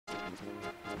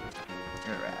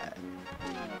Alright.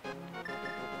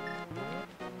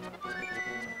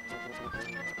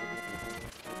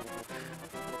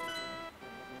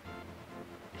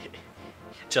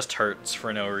 It just hurts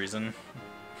for no reason.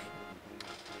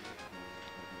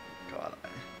 God.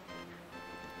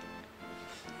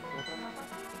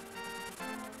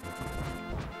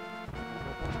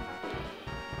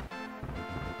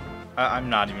 I'm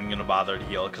not even gonna bother to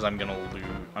heal because I'm gonna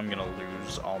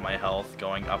lose all my health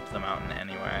going up the mountain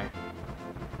anyway.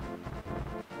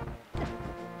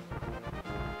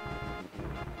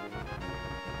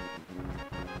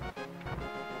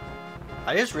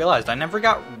 I just realized I never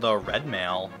got the red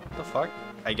mail. What the fuck?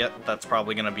 I get that's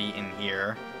probably gonna be in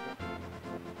here.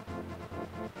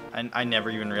 I never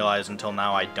even realized until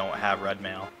now I don't have red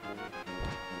mail.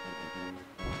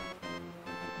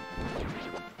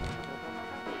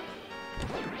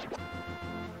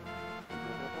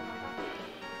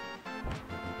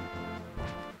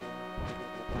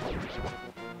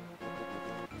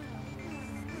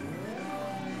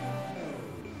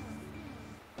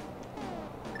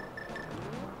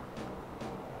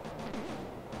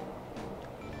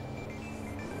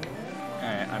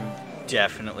 Alright, I'm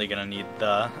definitely gonna need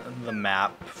the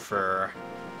map for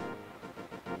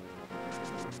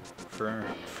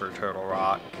Turtle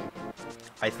Rock.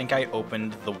 I think I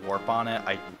opened the warp on it.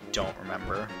 I don't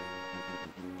remember.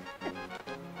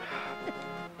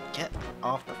 Get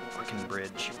off the fucking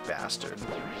bridge, you bastard.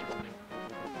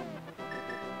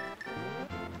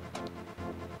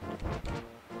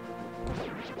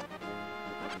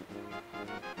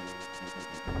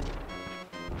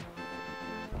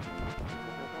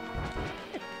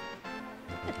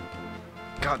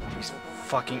 God, these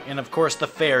fucking... And of course the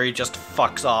ferry just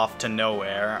fucks off to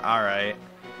nowhere. Alright.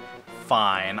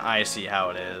 Fine, I see how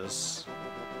it is.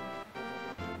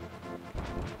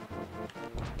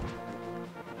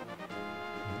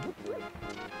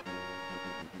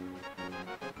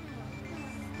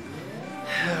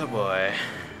 Oh boy.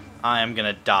 I am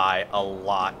gonna die a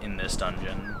lot in this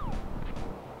dungeon.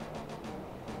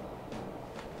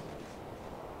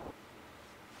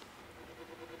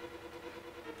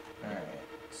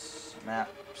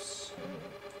 Maps.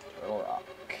 Turtle Rock.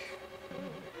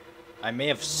 I may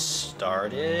have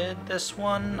started this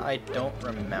one. I don't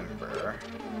remember.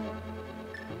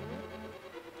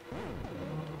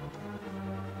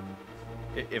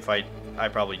 If I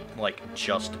probably like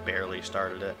just barely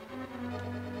started it.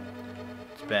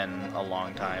 It's been a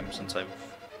long time since I've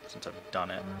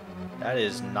done it. That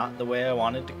is not the way I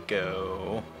wanted to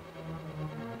go.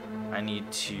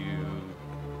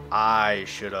 I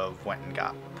should have went and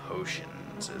got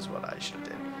potions is what I should have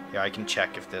did. Here, I can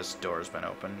check if this door's been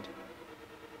opened.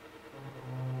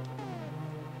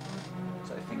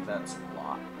 So I think that's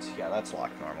locked. Yeah, that's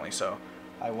locked normally. So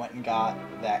I went and got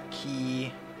that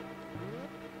key.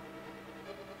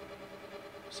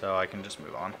 So I can just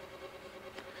move on.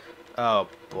 Oh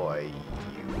boy,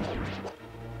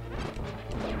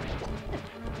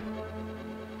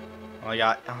 I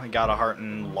got a heart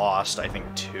and lost, I think,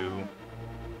 2.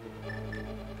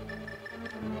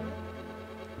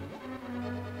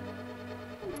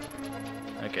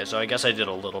 Okay, so I guess I did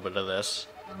a little bit of this.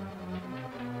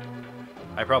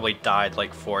 I probably died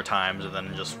like 4 times and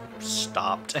then just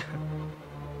stopped. I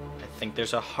think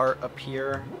there's a heart up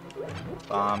here.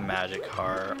 Bomb, magic,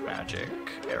 heart, magic,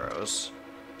 arrows.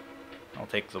 I'll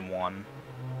take the 1.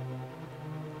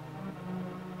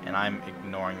 And I'm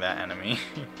ignoring that enemy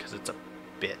because it's a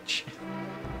bitch.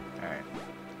 Alright.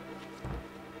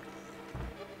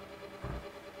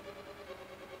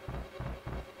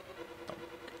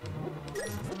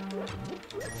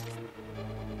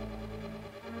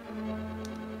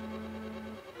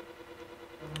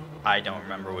 I don't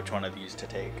remember which one of these to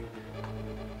take.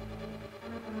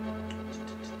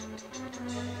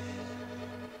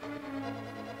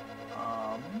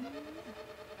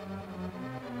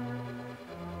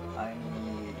 I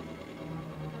need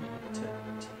to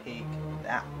take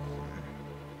that one.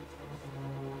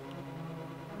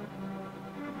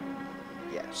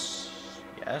 Yes.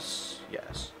 Yes.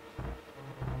 Yes.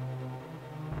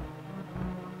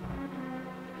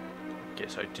 Okay,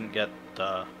 so I didn't get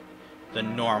the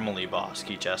normally boss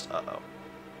key chest. Uh-oh.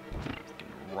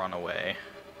 Can run away.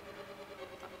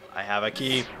 I have a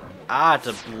key. Ah, it's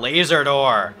a laser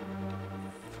door.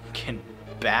 Fucking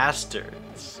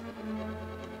bastards.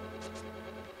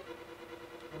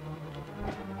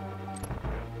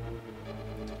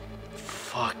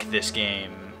 Fuck this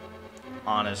game.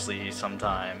 Honestly,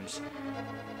 sometimes.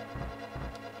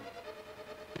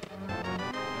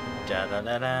 Da da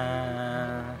da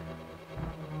da. –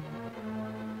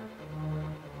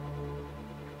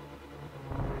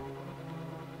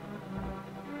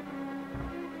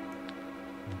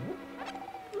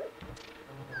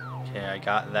 Okay, I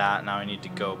got that. Now I need to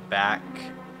go back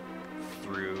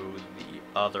through the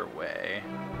other way.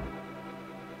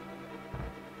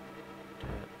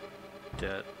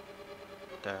 Da,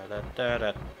 da, da, da,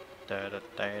 da, da, da,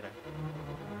 da, da.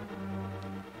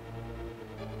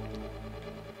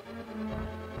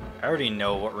 I already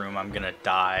know what room I'm gonna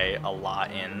die a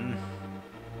lot in.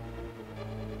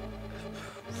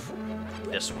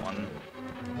 This one.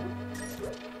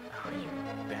 Oh, you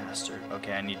bastard.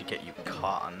 Okay, I need to get you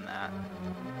caught on that.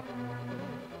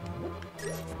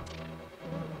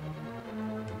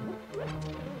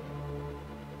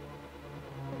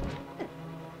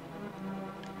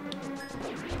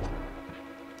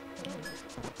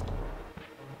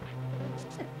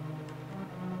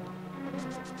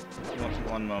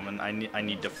 One moment. I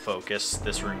need to focus.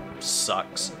 This room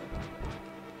sucks.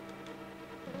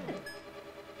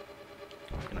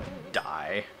 I'm gonna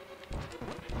die.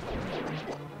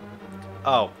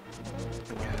 Oh.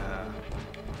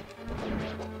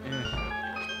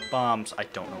 Bombs. I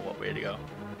don't know what way to go.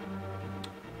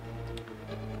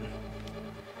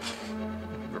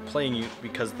 We're playing you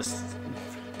because this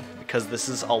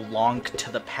is a Link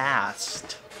to the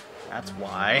Past. That's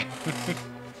why.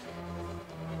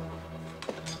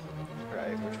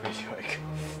 Right, which way do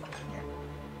I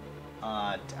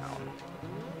go? Down.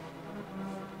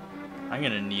 I'm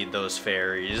gonna need those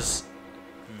fairies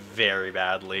very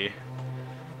badly.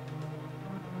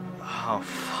 Oh,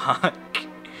 fuck.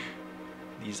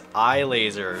 These eye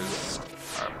lasers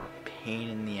are a pain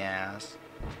in the ass.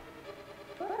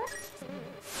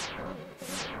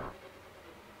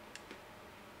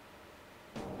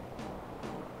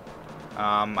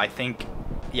 I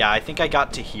think I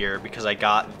got to here because I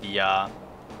got the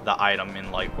item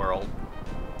in Light World.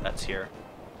 That's here.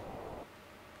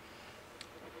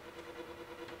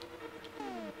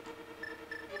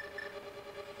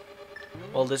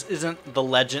 Well, this isn't the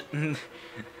legend.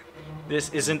 This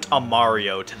isn't a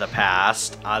Mario to the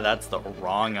Past. That's the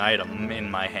wrong item in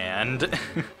my hand.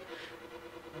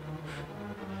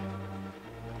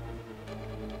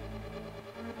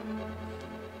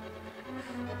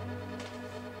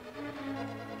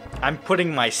 I'm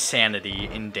putting my sanity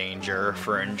in danger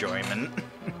for enjoyment.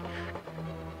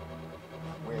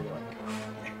 Where do I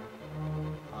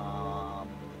go?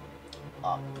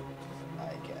 Up,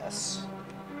 I guess.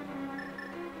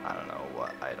 I don't know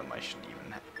what item I should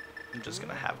even have. I'm just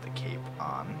gonna have the cape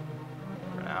on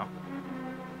for now.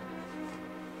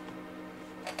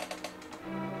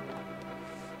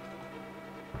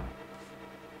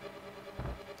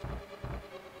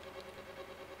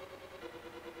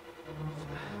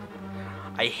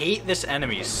 I hate this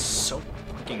enemy so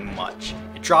fucking much.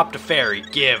 It dropped a fairy.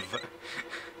 Give.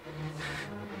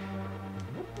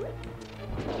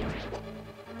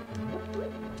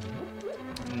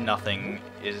 Nothing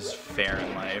is fair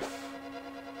in life.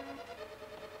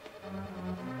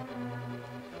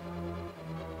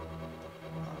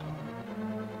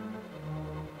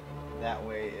 That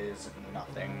way is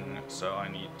nothing, so I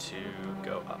need to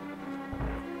go up.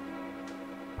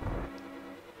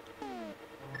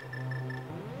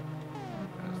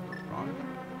 That is the wrong.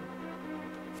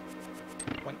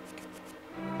 Boink.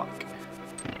 Fuck.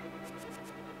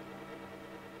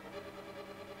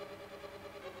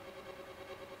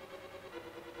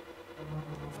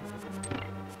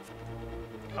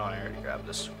 Oh, I already grabbed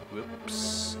this.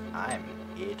 Whoops. I'm an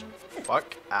idiot.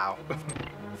 Fuck. Ow.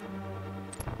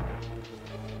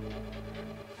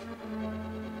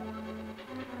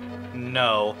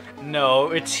 No.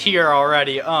 No, it's here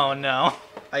already. Oh no.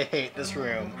 I hate this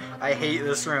room. I hate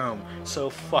this room so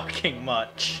fucking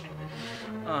much.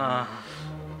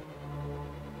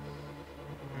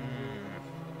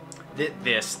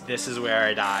 This is where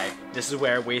I die. This is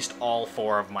where I waste all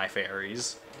 4 of my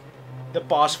fairies. The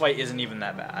boss fight isn't even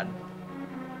that bad.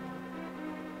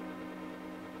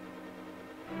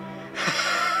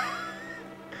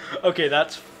 Okay,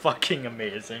 that's fucking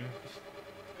amazing.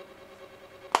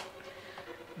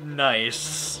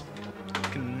 Nice.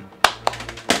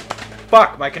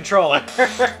 Fuck, my controller.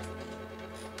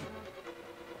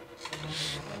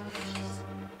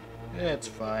 It's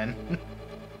fine.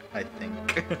 I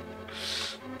think.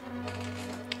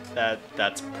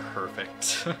 That's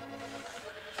perfect.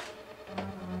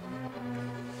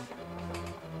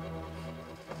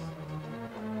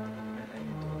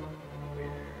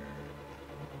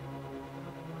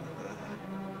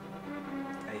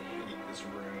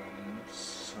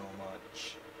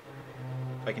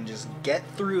 If I can just get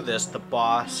through this, the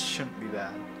boss shouldn't be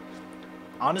bad.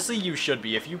 Honestly, you should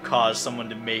be. If you cause someone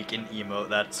to make an emote,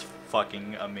 that's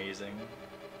fucking amazing.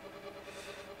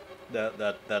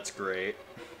 That's great.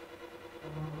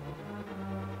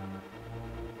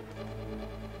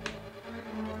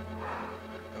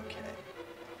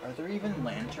 Are there even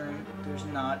lanterns? There's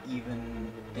not even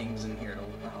things in here to...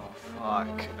 Oh, fuck.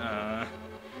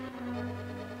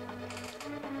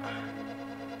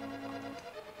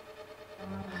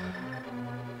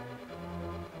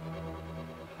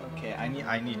 Okay,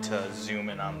 I need to zoom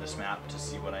in on this map to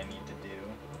see what I need to do.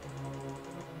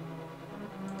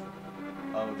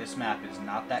 Oh, this map is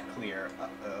not that clear.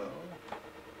 Uh-oh.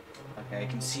 Okay, I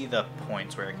can see the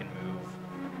points where I can move.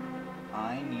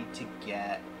 I need to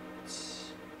get...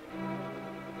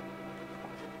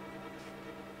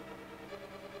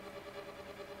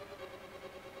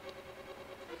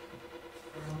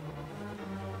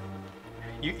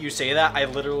 You say that, I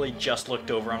literally just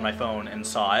looked over on my phone and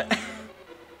saw it.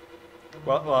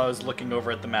 While I was looking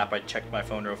over at the map, I checked my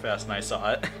phone real fast and I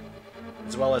saw it.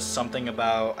 As well as something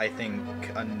about, I think,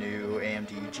 a new AMD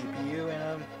GPU in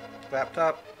a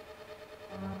laptop.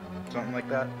 Something like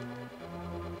that.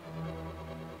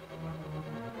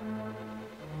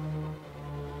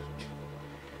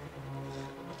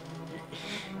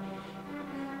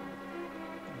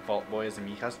 Vault Boy is a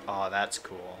Mikas? Oh, that's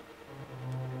cool.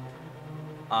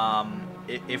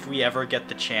 If we ever get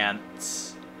the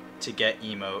chance to get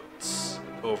emotes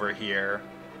over here,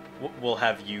 we'll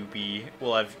have you be,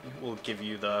 we'll give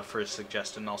you the first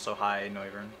suggestion. Also, hi,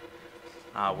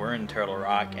 Noivern. We're in Turtle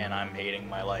Rock, and I'm hating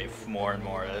my life more and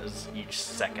more as each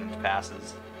second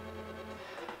passes.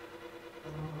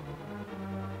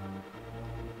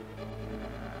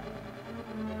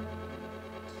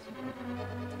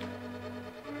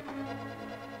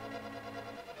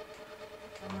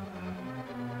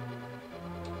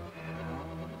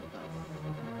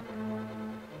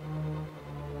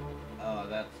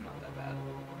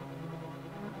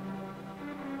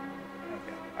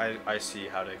 I see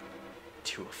how to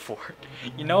do a fort.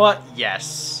 You know what?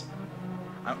 Yes.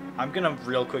 I'm gonna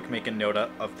real quick make a note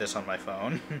of this on my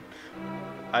phone.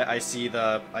 I see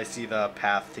the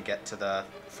path to get to the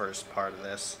first part of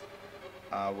this.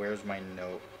 Where's my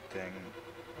note thing?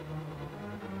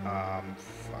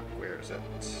 Fuck, where is it?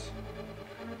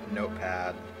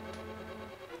 Notepad.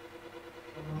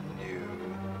 New.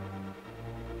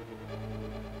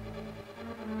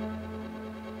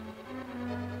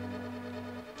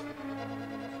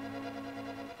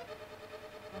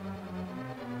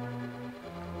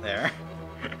 There.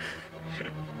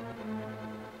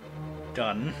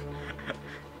 Done.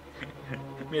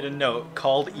 Made a note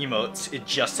called emotes. It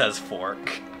just says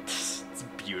fork. It's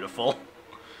beautiful.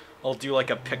 I'll do like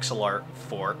a pixel art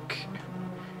fork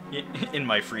in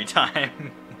my free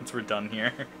time once we're done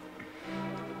here.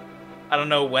 I don't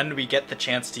know when we get the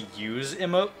chance to use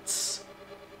emotes.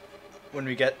 When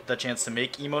we get the chance to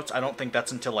make emotes, I don't think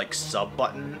that's until like sub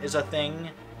button is a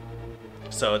thing.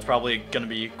 So it's probably gonna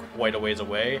be quite a ways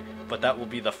away, but that will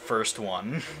be the first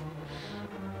one.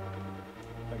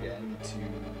 Okay, I need to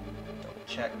double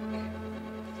check.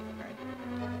 Alright.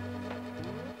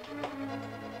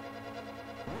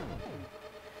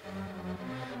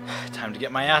 Time to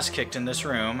get my ass kicked in this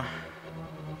room. I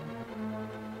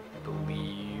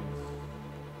believe...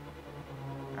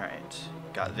 Alright,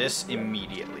 got this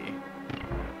immediately.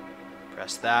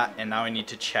 Press that, and now I need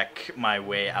to check my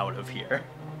way out of here.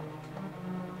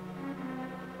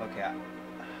 Okay,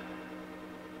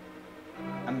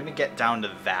 I'm gonna get down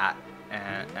to that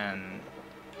and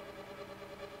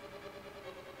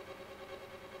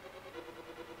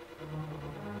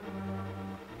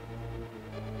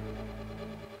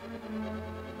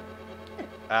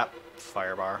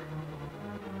fire bar.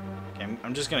 Okay,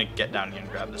 I'm just gonna get down here and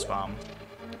grab this bomb.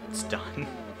 It's done.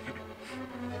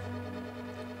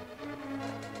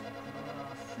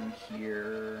 From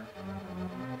here.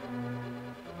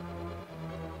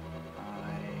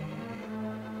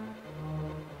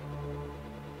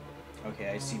 Okay,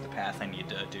 I see the path I need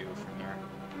to do from here.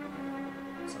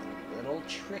 It's a little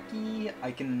tricky.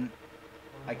 I can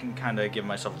kind of give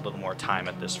myself a little more time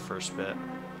at this first bit.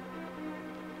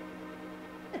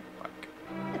 Fuck.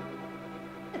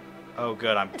 Oh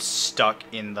good, I'm stuck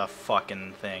in the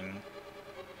fucking thing.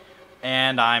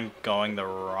 And I'm going the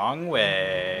wrong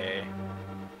way.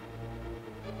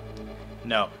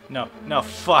 No, no, no,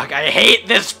 fuck, I hate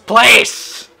this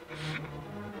place!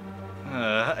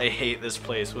 I hate this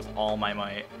place with all my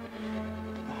might.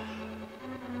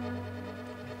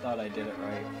 I thought I did it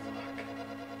right. Fuck.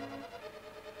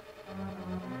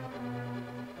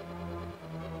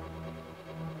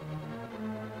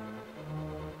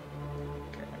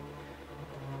 Okay.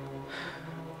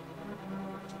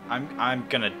 I'm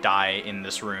gonna die in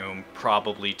this room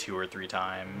probably 2 or 3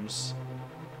 times.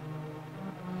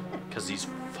 Because these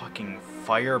fucking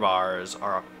fire bars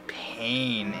are a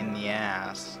pain in the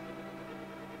ass.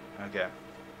 Okay.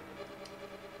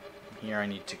 here I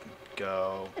need to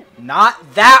go.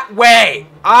 Not that way!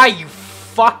 Ah, you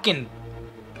fucking...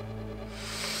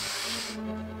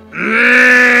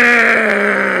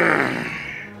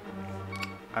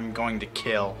 I'm going to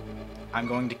kill. I'm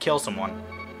going to kill someone.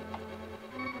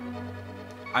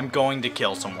 I'm going to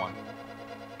kill someone.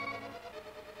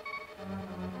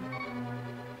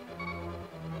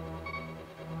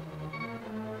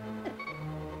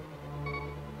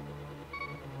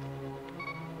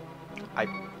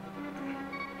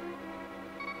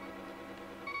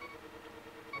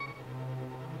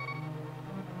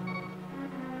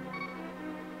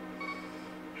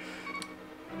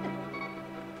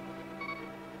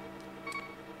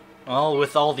 Well,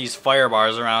 with all these fire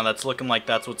bars around, that's looking like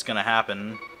that's what's gonna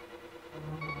happen.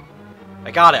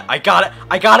 I got it! I got it!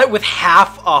 I got it with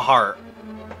half a heart!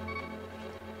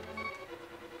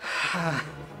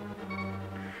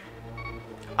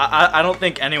 I don't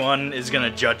think anyone is gonna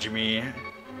judge me.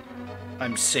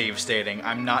 I'm save stating.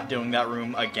 I'm not doing that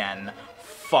room again.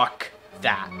 Fuck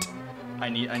that. I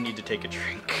need to take a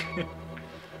drink.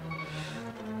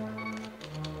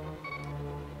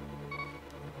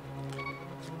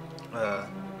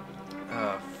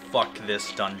 Fuck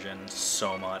this dungeon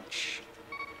so much.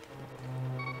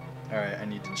 Alright, I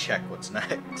need to check what's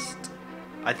next.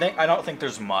 I don't think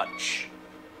there's much.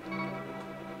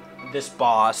 This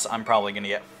boss, I'm probably gonna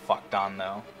get fucked on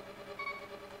though.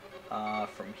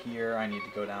 From here, I need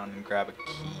to go down and grab a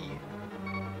key.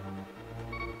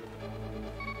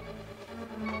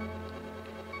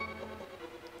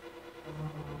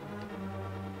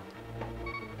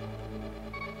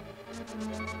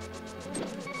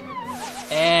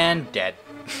 And dead.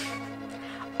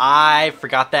 I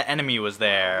forgot that enemy was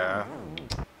there.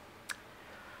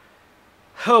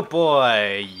 Oh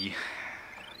boy.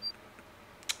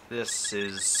 This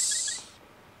is...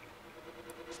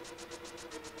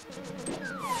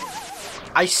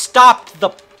 I stopped the...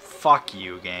 Fuck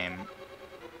you, game.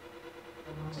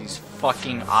 These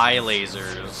fucking eye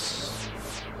lasers.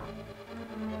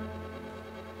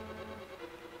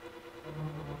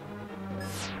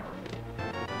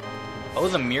 Oh,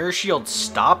 the mirror shield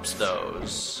stops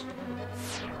those.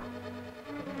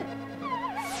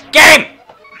 Game!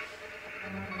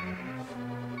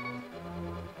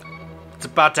 It's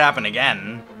about to happen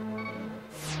again.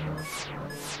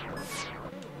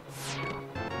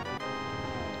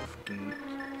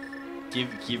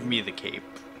 Give me the cape.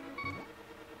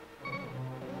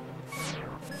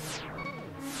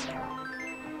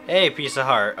 Hey, piece of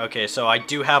heart. Okay, so I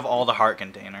do have all the heart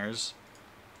containers.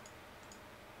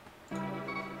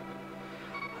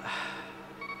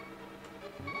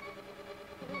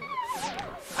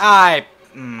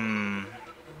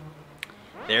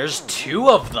 There's 2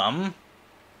 of them.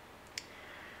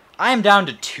 I am down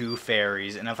to 2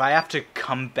 fairies, and if I have to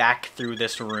come back through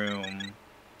this room,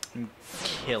 I'm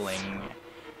killing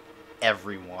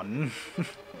everyone.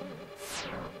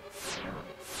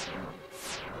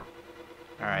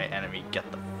 Alright, enemy, get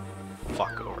the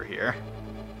fuck over here.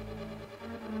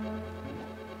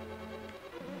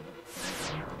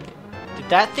 Did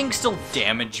that thing still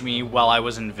damage me while I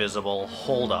was invisible?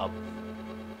 Hold up.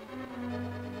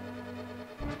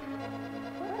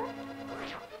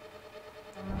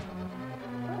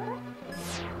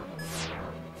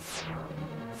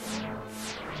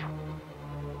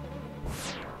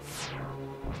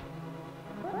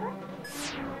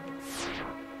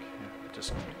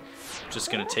 Just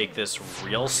gonna take this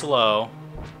real slow.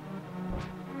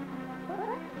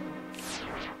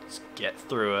 Let's get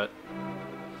through it.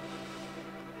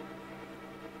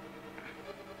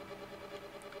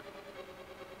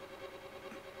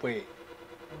 Wait.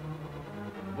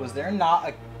 Was there not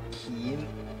a key?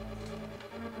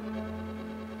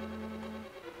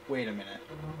 Wait a minute.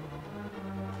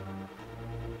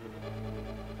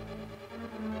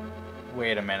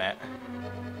 Wait a minute.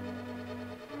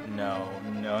 No,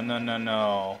 no, no, no,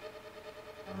 no.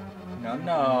 No,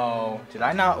 no. Did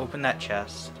I not open that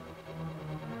chest?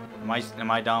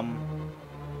 Am I dumb?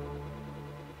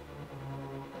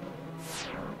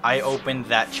 I opened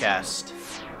that chest.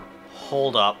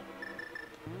 Hold up.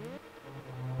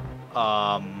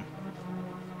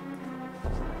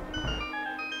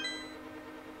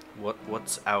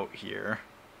 What's out here?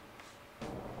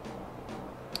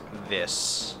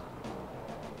 This.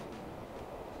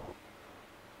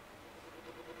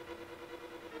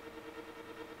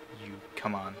 You,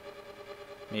 come on.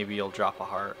 Maybe you'll drop a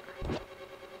heart.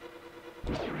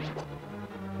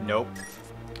 Nope.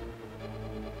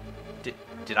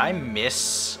 Did I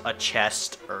miss a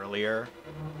chest earlier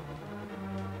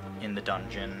in the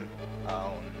dungeon?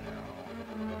 Oh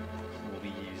no.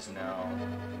 Please no.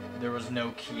 There was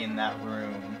no key in that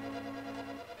room.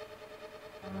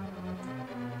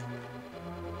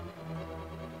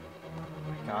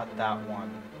 Got that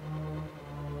one.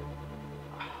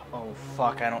 Oh,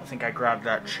 fuck. I don't think I grabbed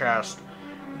that chest.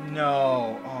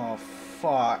 No. Oh,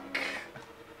 fuck.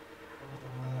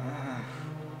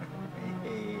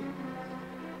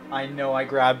 I know I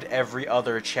grabbed every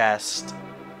other chest.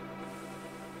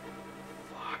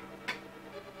 Fuck.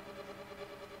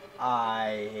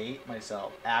 I hate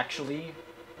myself. Actually,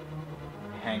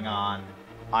 hang on.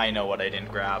 I know what I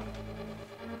didn't grab.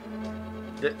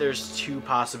 There's two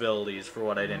possibilities for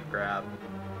what I didn't grab.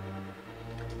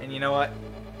 And you know what?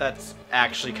 That's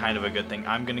actually kind of a good thing.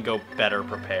 I'm gonna go better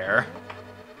prepare.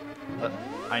 But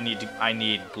I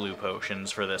need blue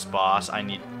potions for this boss.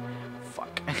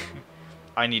 Fuck.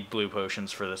 I need blue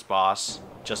potions for this boss.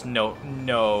 Just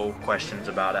no questions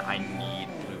about it. I need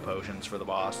blue potions for the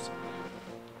boss.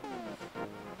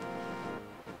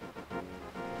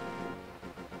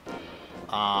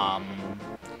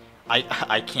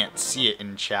 I can't see it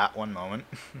in chat. One moment.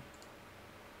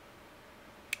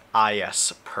 Ah,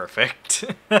 yes, perfect.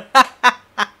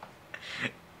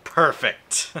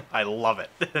 Perfect. I love it.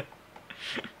 Here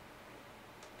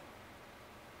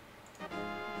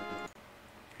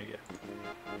you go.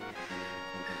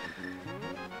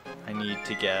 I need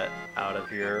to get out of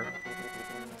here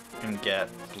and get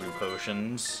blue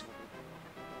potions.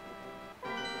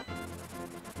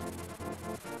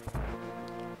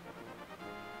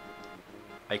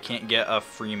 I can't get a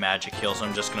free magic heal, so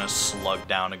I'm just gonna slug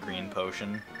down a green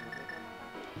potion.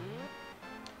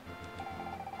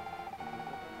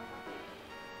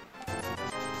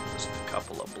 Just a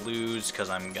couple of blues, because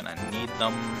I'm gonna need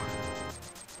them.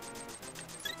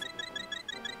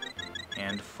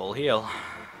 And full heal.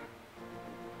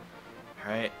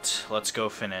 Alright, let's go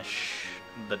finish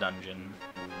the dungeon.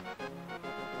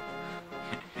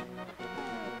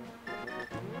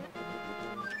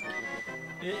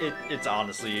 It's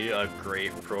honestly a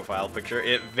great profile picture.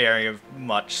 It very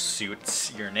much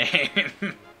suits your name.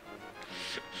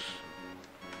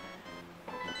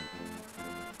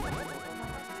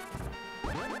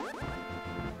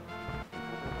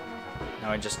 Now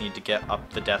I just need to get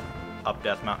up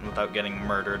Death Mountain without getting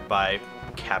murdered by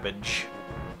cabbage.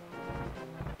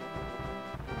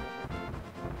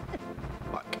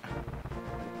 Fuck.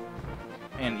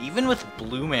 And even with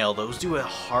blue mail, those do a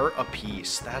heart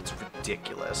apiece. That's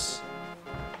ridiculous.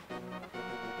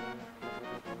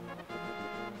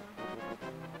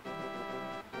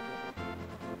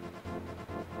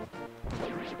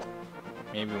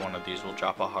 Maybe one of these will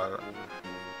drop a heart.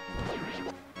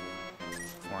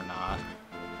 Or not.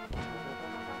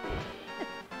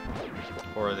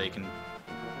 Or they can...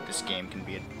 This game can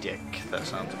be a dick. That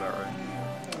sounds about right.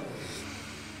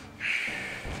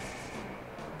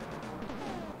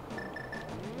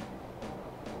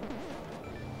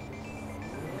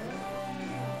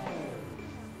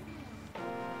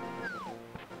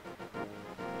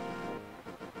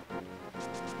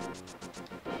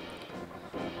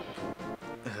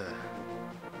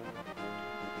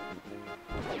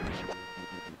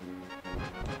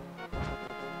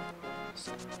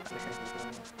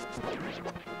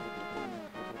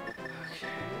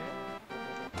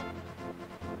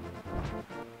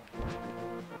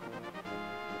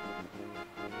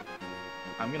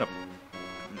 I'm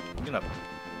gonna...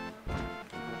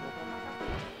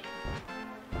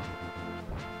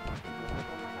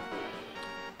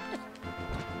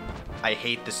 I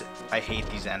hate this. I hate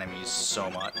these enemies so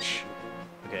much.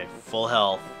 Okay, full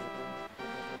health.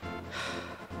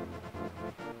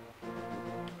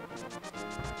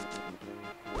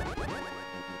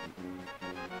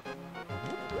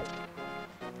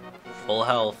 Full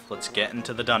health. Let's get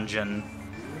into the dungeon.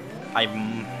 I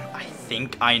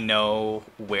think I know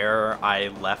where I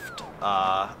left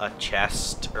a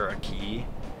chest or a key.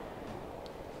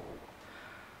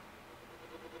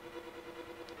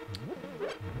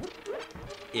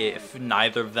 If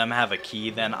neither of them have a key,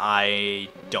 then I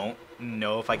don't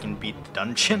know if I can beat the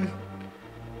dungeon.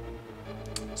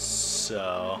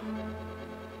 So...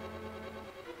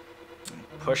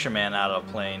 push a man out of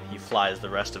a plane, he flies the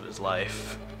rest of his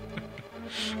life.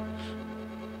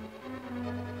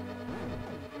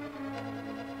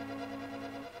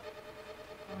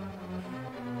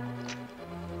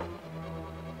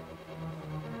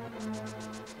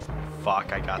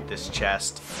 Fuck, I got this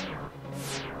chest.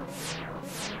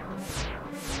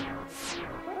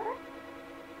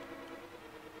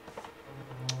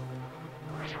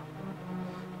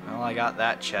 Well, I got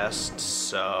that chest,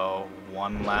 so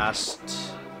one last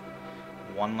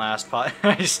pot.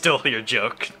 I stole your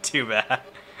joke. Too bad.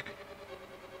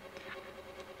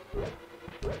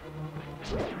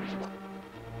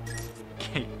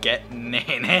 Get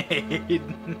nay-nayed.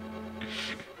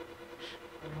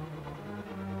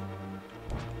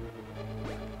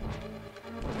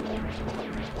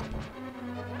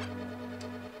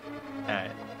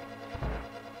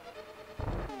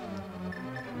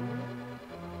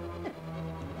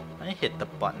 hit the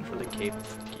button for the cape.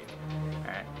 Fuck you.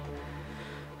 Alright.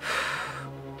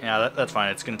 Yeah, that's fine.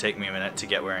 It's gonna take me a minute to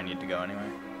get where I need to go anyway.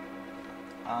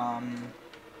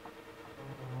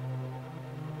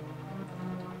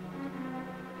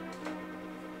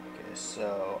 Okay,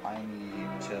 so I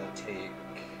need to take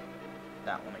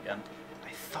that one again. I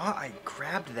thought I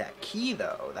grabbed that key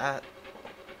though. I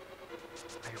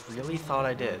really thought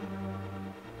I did.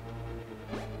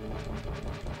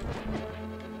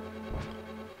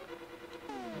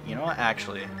 You know what?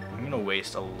 Actually, I'm gonna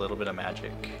waste a little bit of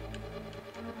magic.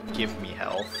 Give me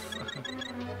health.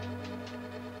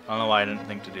 I don't know why I didn't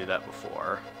think to do that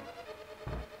before.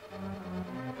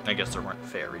 I guess there weren't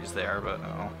fairies there, but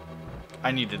no.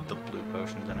 I needed the blue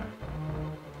potions in it.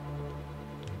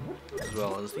 As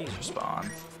well as these respawn.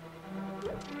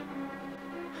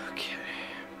 Okay.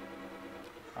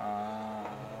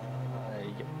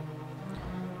 Yep.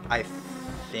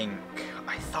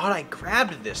 I thought I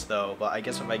grabbed this though, but I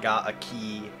guess if I got a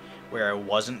key where I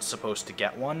wasn't supposed to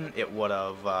get one, it would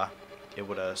have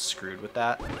screwed with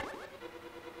that.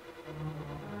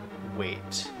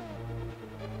 Wait.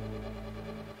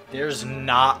 There's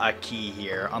not a key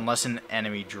here unless an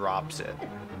enemy drops it.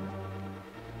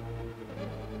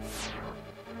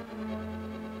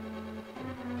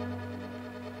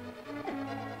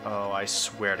 Oh, I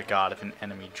swear to God, if an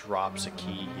enemy drops a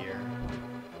key here.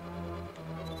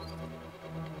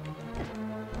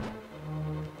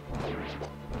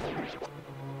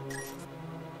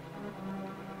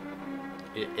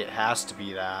 It has to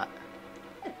be that.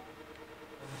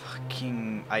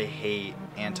 Fucking, I hate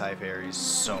anti-fairies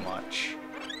so much.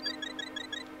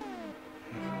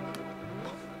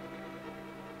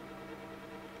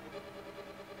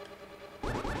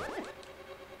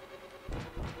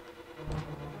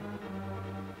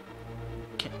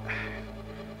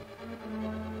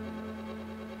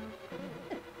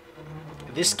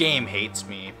 This game hates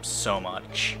me so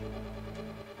much.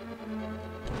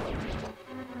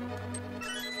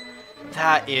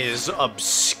 That is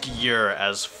obscure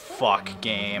as fuck,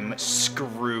 game.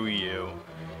 Screw you.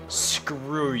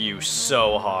 Screw you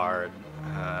so hard.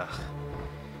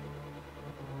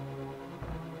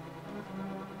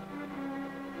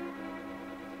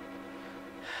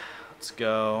 Let's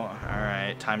go.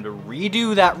 Alright, time to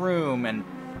redo that room and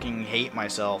fucking hate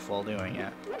myself while doing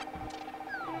it.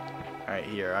 Alright,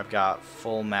 here, I've got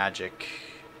full magic.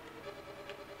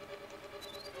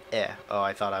 Oh,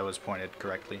 I thought I was pointed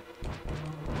correctly.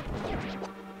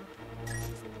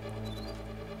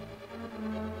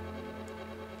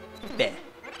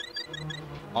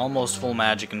 Almost full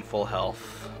magic and full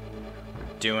health.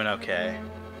 We're doing okay.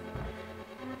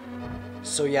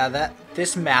 So yeah,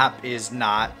 this map is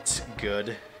not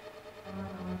good.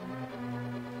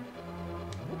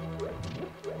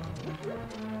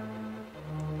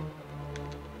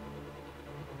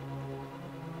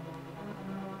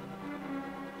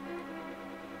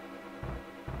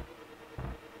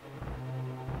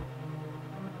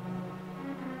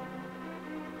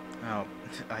 Oh,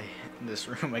 I hit this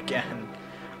room again.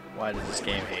 Why does this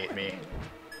game hate me?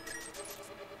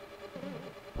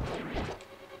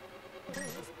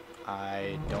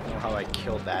 I don't know how I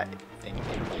killed that thing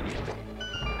immediately.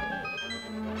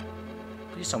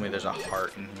 Please tell me there's a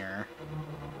heart in here.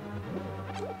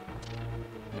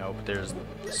 Nope, there's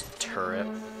this turret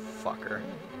fucker.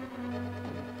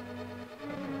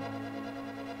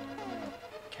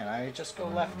 Can I just go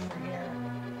left from here?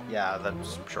 Yeah,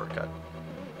 that's a shortcut.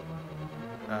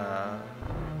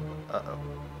 Uh-oh.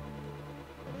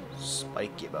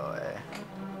 Spiky boy.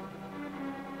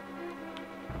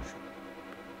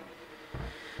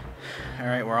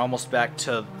 Alright, we're almost back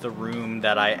to the room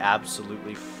that I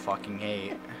absolutely fucking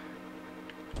hate.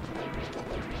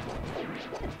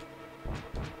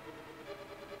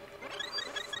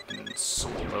 Fucking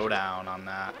slow down on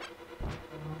that.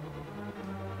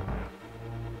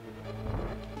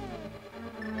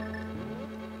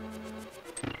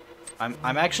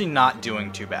 I'm actually not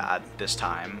doing too bad this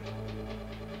time.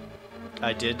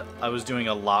 I was doing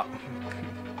a lot.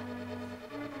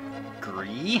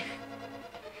 Gree?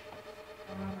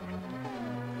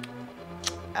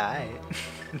 Oh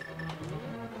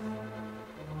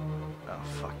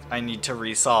fuck. I need to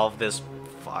resolve this.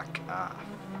 Fuck.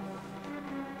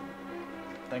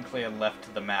 Thankfully I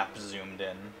left the map zoomed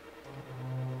in.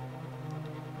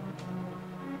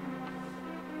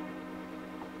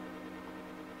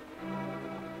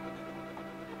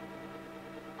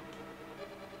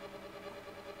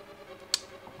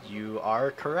 You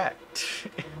are correct.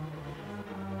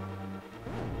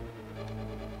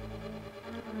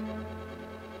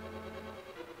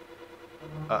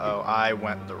 Uh-oh, I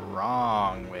went the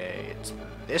wrong way. It's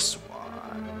this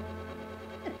one.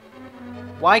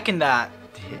 Why can that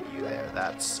hit you there?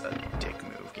 That's a dick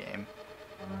move, game.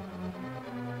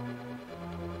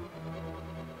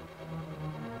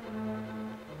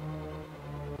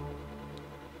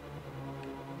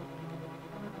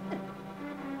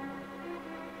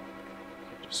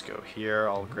 Just go here,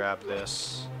 I'll grab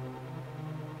this.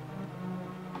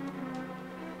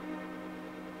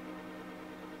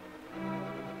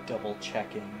 Double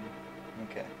checking.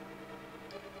 Okay.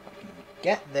 If I can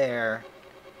get there.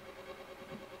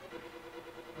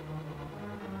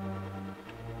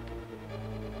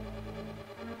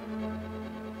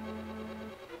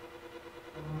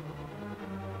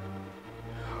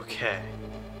 Okay.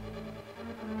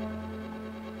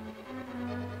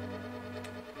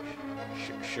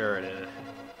 Sure it is.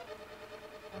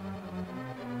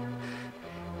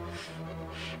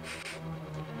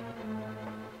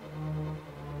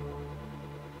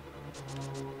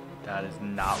 That is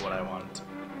not what I want.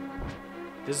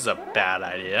 This is a bad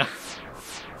idea.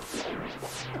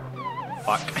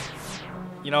 Fuck.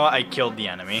 You know what? I killed the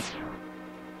enemy.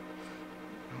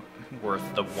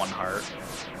 Worth the 1 heart.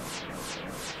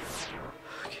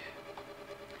 Okay.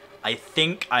 I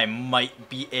think I might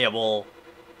be able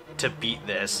to beat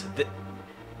this.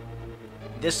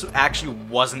 This actually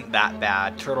wasn't that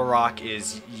bad. Turtle Rock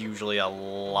is usually a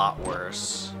lot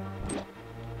worse.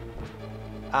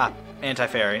 Ah,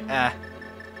 anti-fairy. Eh.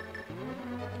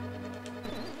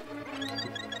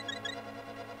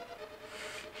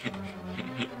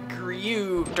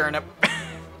 Griew, turnip.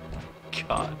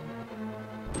 God.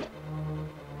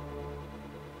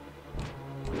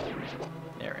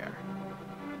 There we are.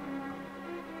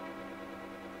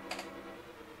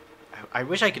 I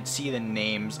wish I could see the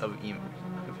names of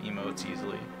emotes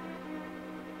easily.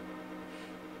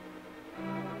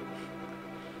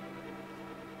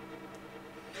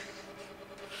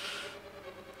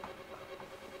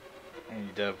 I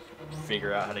need to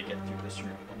figure out how to get through this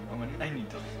room. One moment. I need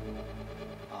to.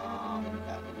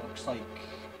 That looks like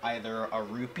either a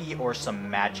rupee or some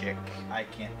magic. I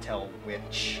can't tell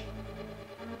which.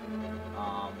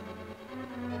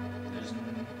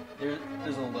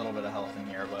 There's a little bit of health in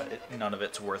here, but none of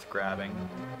it's worth grabbing.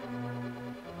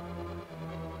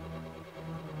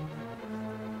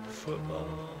 Football.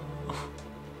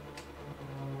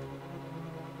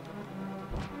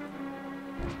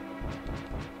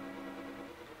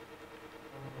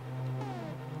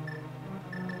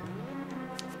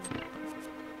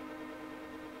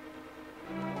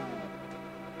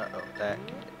 Uh-oh, that can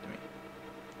get to me.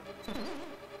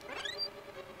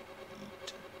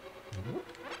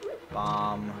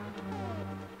 Bomb.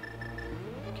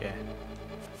 Okay.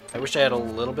 I wish I had a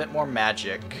little bit more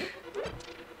magic,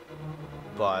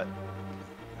 but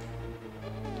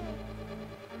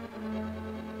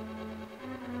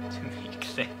to make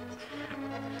things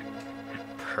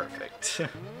perfect.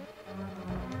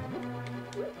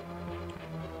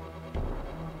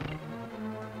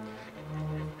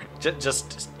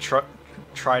 Just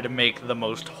try to make the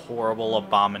most horrible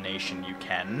abomination you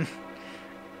can.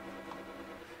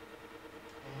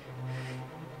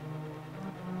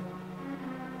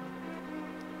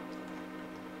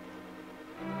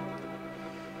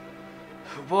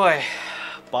 Boy,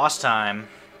 boss time.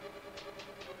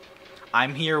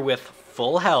 I'm here with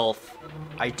full health.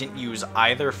 I didn't use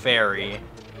either fairy.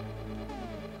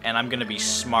 And I'm gonna be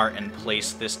smart and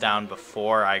place this down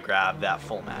before I grab that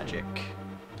full magic.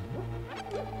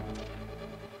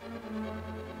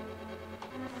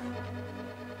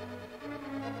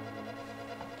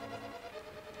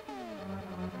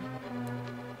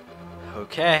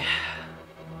 Okay.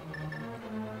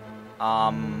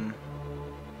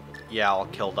 Yeah, I'll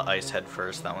kill the ice head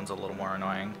first. That one's a little more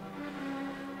annoying.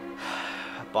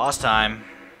 Boss time.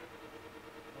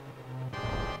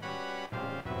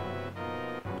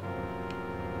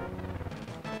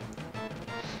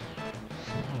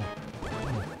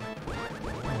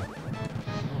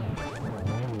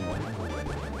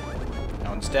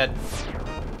 No, instead,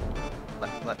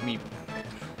 let me...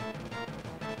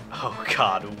 Oh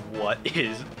god, what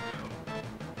is...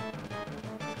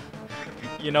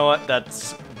 You know what?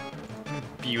 That's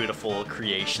beautiful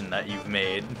creation that you've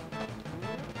made.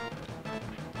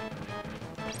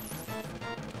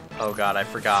 Oh god, I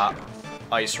forgot.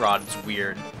 Ice Rod's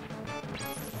weird.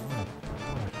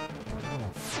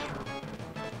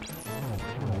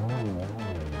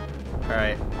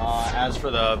 Alright, as for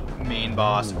the main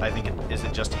boss, I think is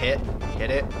it just hit?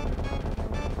 Hit it?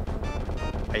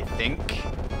 I think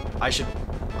I should...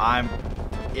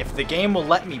 if the game will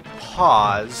let me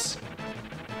pause,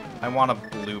 I want a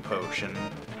blue potion.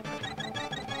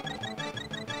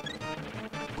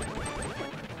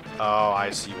 Oh, I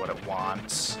see what it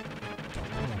wants.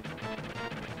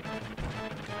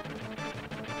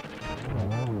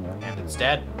 It's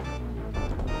dead.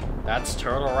 That's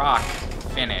Turtle Rock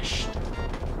finished.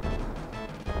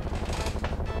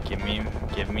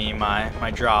 Give me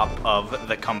my drop of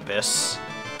the compass.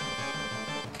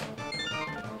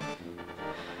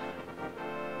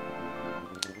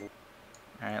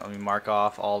 Alright, let me mark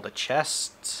off all the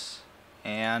chests.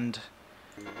 And...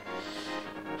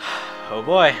 oh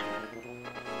boy.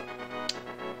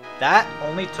 That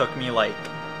only took me like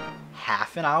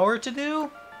half an hour to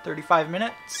do? 35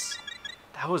 minutes?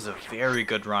 That was a very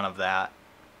good run of that.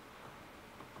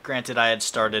 Granted, I had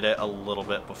started it a little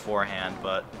bit beforehand,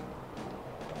 but...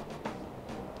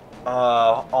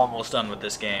 almost done with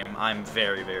this game. I'm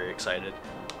very, very excited.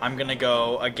 I'm gonna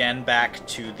go again back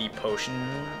to the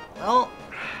potion... well...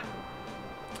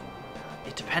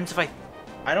 it depends if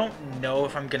I don't know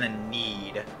if I'm gonna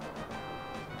need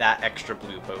that extra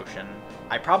blue potion.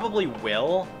 I probably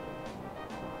will,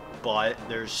 but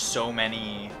there's so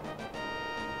many...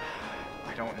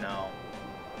 I don't know.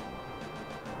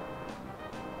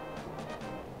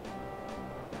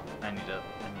 I need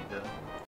to